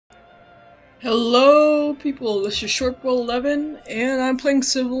Hello people, this is Shortbow 11 and I'm playing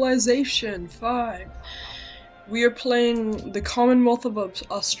Civilization 5. We are playing the Commonwealth of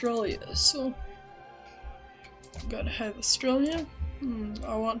Australia, so gotta have Australia.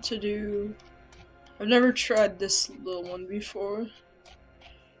 I want to do... I've never tried this little one before.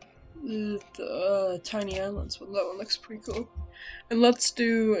 The tiny islands, but that one looks pretty cool. And let's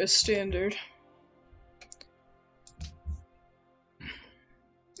do a standard.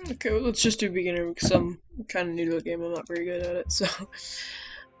 Okay, well, let's just do beginner because I'm kind of new to the game. I'm not very good at it, so.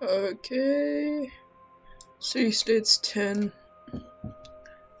 Okay. City states 10.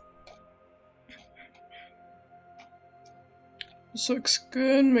 This looks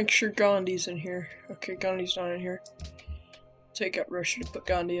good. Make sure Gandhi's in here. Okay, Gandhi's not in here. Take out Russia to put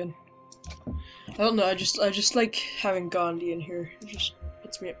Gandhi in. I don't know. I just like having Gandhi in here. It just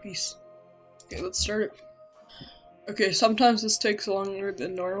puts me at peace. Okay, let's start it. Okay, sometimes this takes longer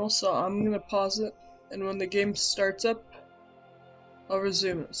than normal, so I'm gonna pause it, and when the game starts up, I'll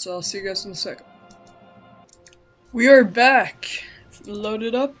resume it. So I'll see you guys in a second. We are back!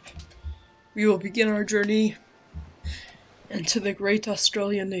 Loaded up. We will begin our journey into the great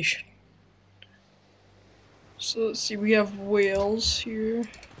Australian nation. So let's see, we have Wales here.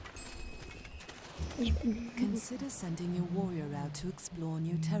 Consider sending your warrior out to explore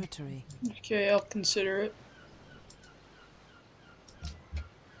new territory. Okay, I'll consider it.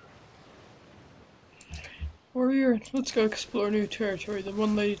 Warrior, let's go explore new territory. The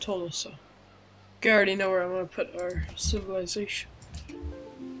one lady told us so. I already know where I'm gonna put our civilization.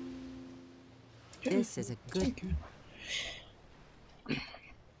 Okay. This is a good...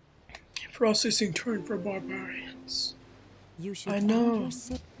 Processing turn for barbarians. You should I know.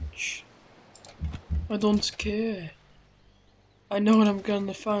 Shh. I don't care. I know what I'm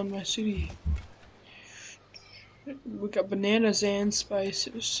gonna find my city. We got bananas and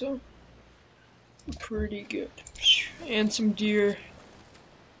spices, so pretty good. And some deer,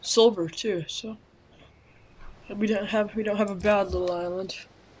 silver too. So we don't have a bad little island.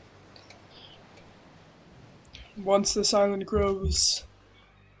 Once this island grows,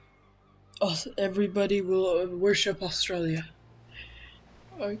 everybody will worship Australia.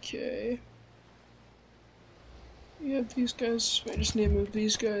 Okay. We have these guys. I just need to move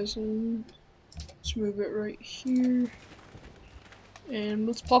these guys in. Let's move it right here. And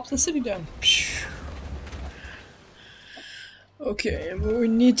let's pop the city down. Okay, and what we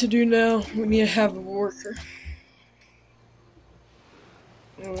need to do now, we need to have a worker.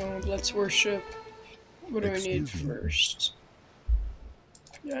 Let's worship. What do we need first?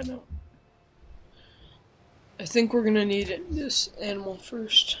 Yeah, I know. I think we're gonna need this animal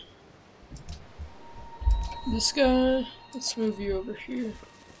first. This guy, let's move you over here.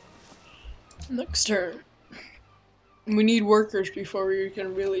 Next turn. We need workers before we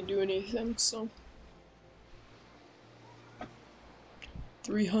can really do anything, so.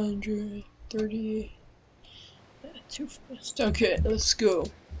 330. Too fast. Okay, let's go.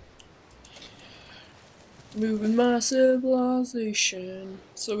 Moving my civilization.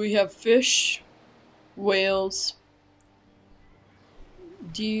 So we have fish, whales,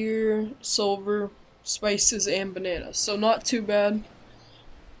 deer, silver, spices, and bananas. So not too bad.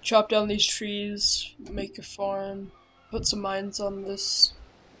 Chop down these trees, make a farm, put some mines on this,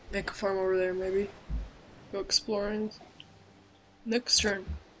 make a farm over there maybe. Go exploring. Next turn.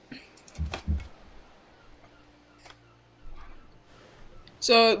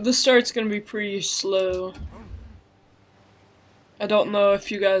 So this start's gonna be pretty slow. I don't know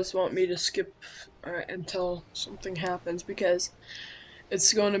if you guys want me to skip until something happens, because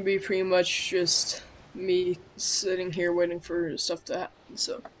it's going to be pretty much just me sitting here waiting for stuff to happen.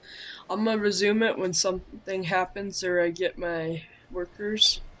 So I'm gonna resume it when something happens or I get my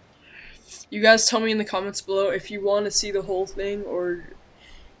workers. You guys tell me in the comments below if you want to see the whole thing or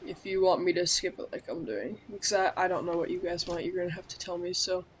if you want me to skip it like I'm doing, because I don't know what you guys want. You're gonna have to tell me.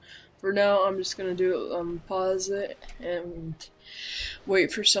 So for now, I'm just gonna do pause it and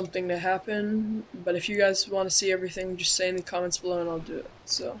wait for something to happen. But if you guys want to see everything, just say in the comments below and I'll do it.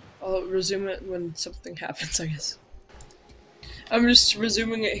 So I'll resume it when something happens, I guess. I'm just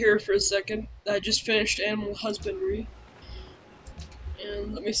resuming it here for a second. I just finished animal husbandry.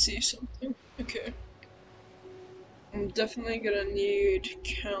 And let me see something. Okay. I'm definitely gonna need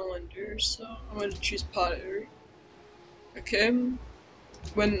calendars, so I'm gonna choose pottery. Okay.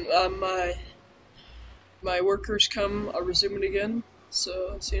 When my workers come, I'll resume it again.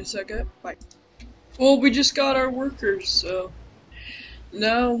 So see you in a second. Bye. Well, we just got our workers, so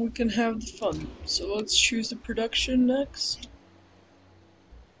now we can have the fun. So let's choose the production next.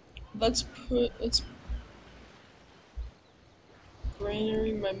 Let's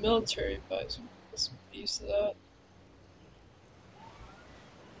granary, my military advisor. Let's use that.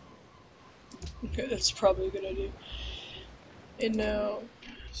 Okay, that's probably a good idea. And now,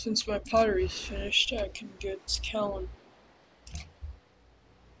 since my pottery's finished, I can get Callan.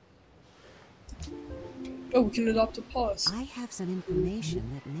 Oh, we can adopt a policy. I have some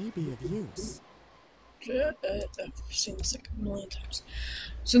information that may be of use. I've seen this like a million times.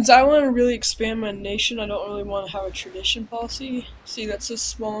 Since I want to really expand my nation, I don't really want to have a tradition policy. See, that says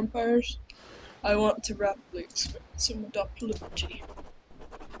small empires. I want to rapidly expand, so adopt liberty.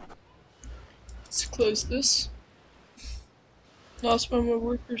 Let's close this. Lost my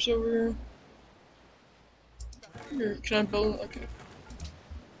workers over here. Can I build? Okay.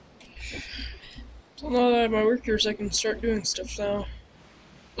 So now that I have my workers, I can start doing stuff now.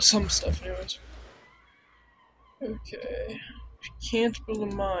 Some stuff, anyways. Okay. Can't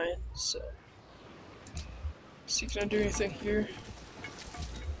build a mine, so. Let's see, can I do anything here?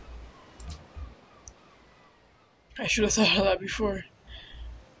 I should have thought of that before.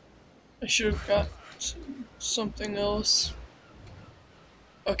 I should have got something else.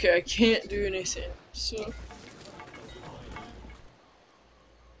 Okay, I can't do anything, so.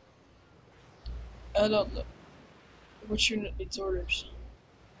 I don't know. Which unit needs orders?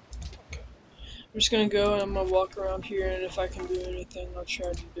 Okay. I'm just gonna go and I'm gonna walk around here, and if I can do anything, I'll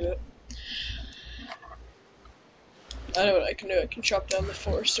try to do it. I know what I can do. I can chop down the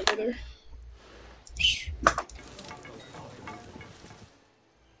forest over there.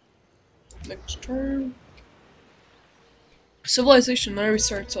 Next turn. Civilization always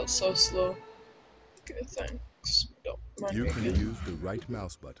starts out so slow. Okay, thanks. Don't mind You me can again. use the right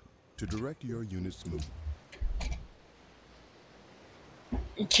mouse button to direct your unit's movement.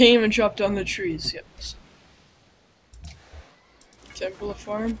 You can't even chop down the trees yet. Temple of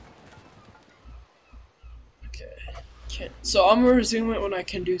farm. Okay, can't. So I'm gonna resume it when I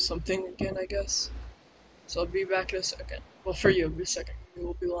can do something again, I guess. So I'll be back in a second. Well, for you, it'll be a second. It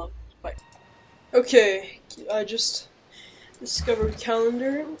won't be long. Bye. Okay, I just discovered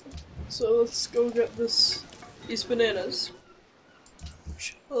calendar. So let's go get these bananas.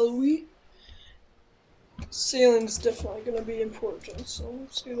 Shall we? Sailing's definitely gonna be important, so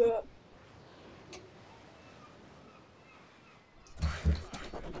let's do that.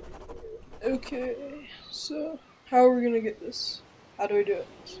 Okay, so how are we gonna get this? How do we do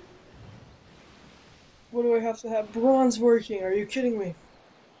it? What do I have to have? Bronze working, are you kidding me?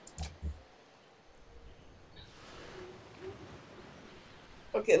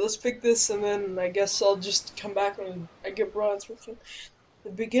 Okay, let's pick this and then I guess I'll just come back when I get bronze working. The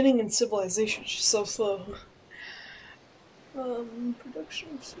beginning in civilization is just so slow.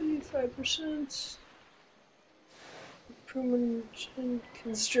 Production speed 5%. Improvement and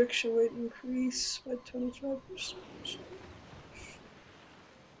construction rate increase by 25%.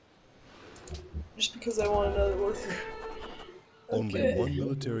 Just because I want another worker. Only one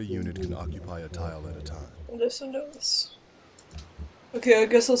military unit can occupy a tile at a time. Listen to this. Okay, I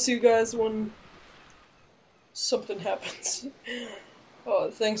guess I'll see you guys when something happens.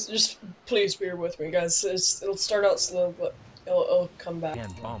 Oh, thanks. Just please bear with me, guys. It'll start out slow, but it'll come back.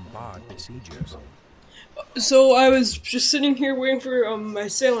 And bombard besiegers. So I was just sitting here waiting for my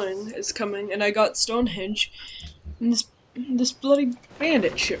sailing is coming, and I got Stonehenge, and this bloody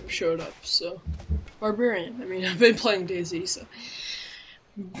bandit ship showed up. So barbarian. I mean, I've been playing DayZ, so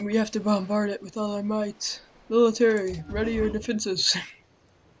we have to bombard it with all our might. Military, ready your defenses.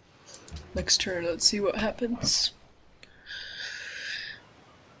 Next turn, let's see what happens.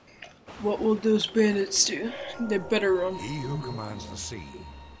 What will those bandits do? They better run. He who commands the sea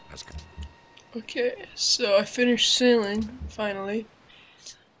has. Okay, so I finished sailing, finally.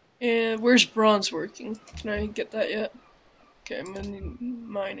 And where's bronze working? Can I get that yet? Okay, I'm gonna need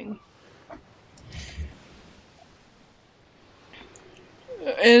mining.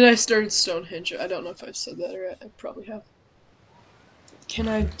 And I started Stonehenge. I don't know if I've said that or I probably have. Can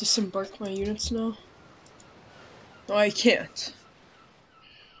I disembark my units now? No, I can't.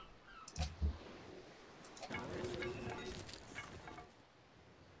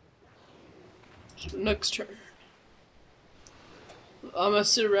 Next turn. I'm gonna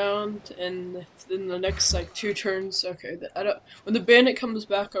sit around and in the next like 2 turns. Okay, I don't. When the bandit comes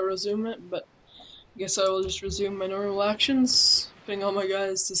back, I'll resume it. But I guess I will just resume my normal actions, putting all my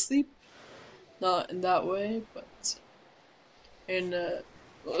guys to sleep. Not in that way, but in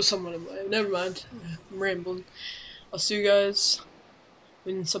somewhat in way. Never mind. I'm rambling. I'll see you guys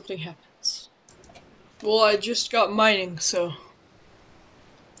when something happens. Well, I just got mining, so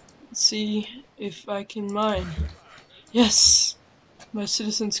let's see if I can mine. Yes, my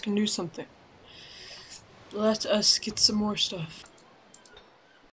citizens can do something. Let us get some more stuff.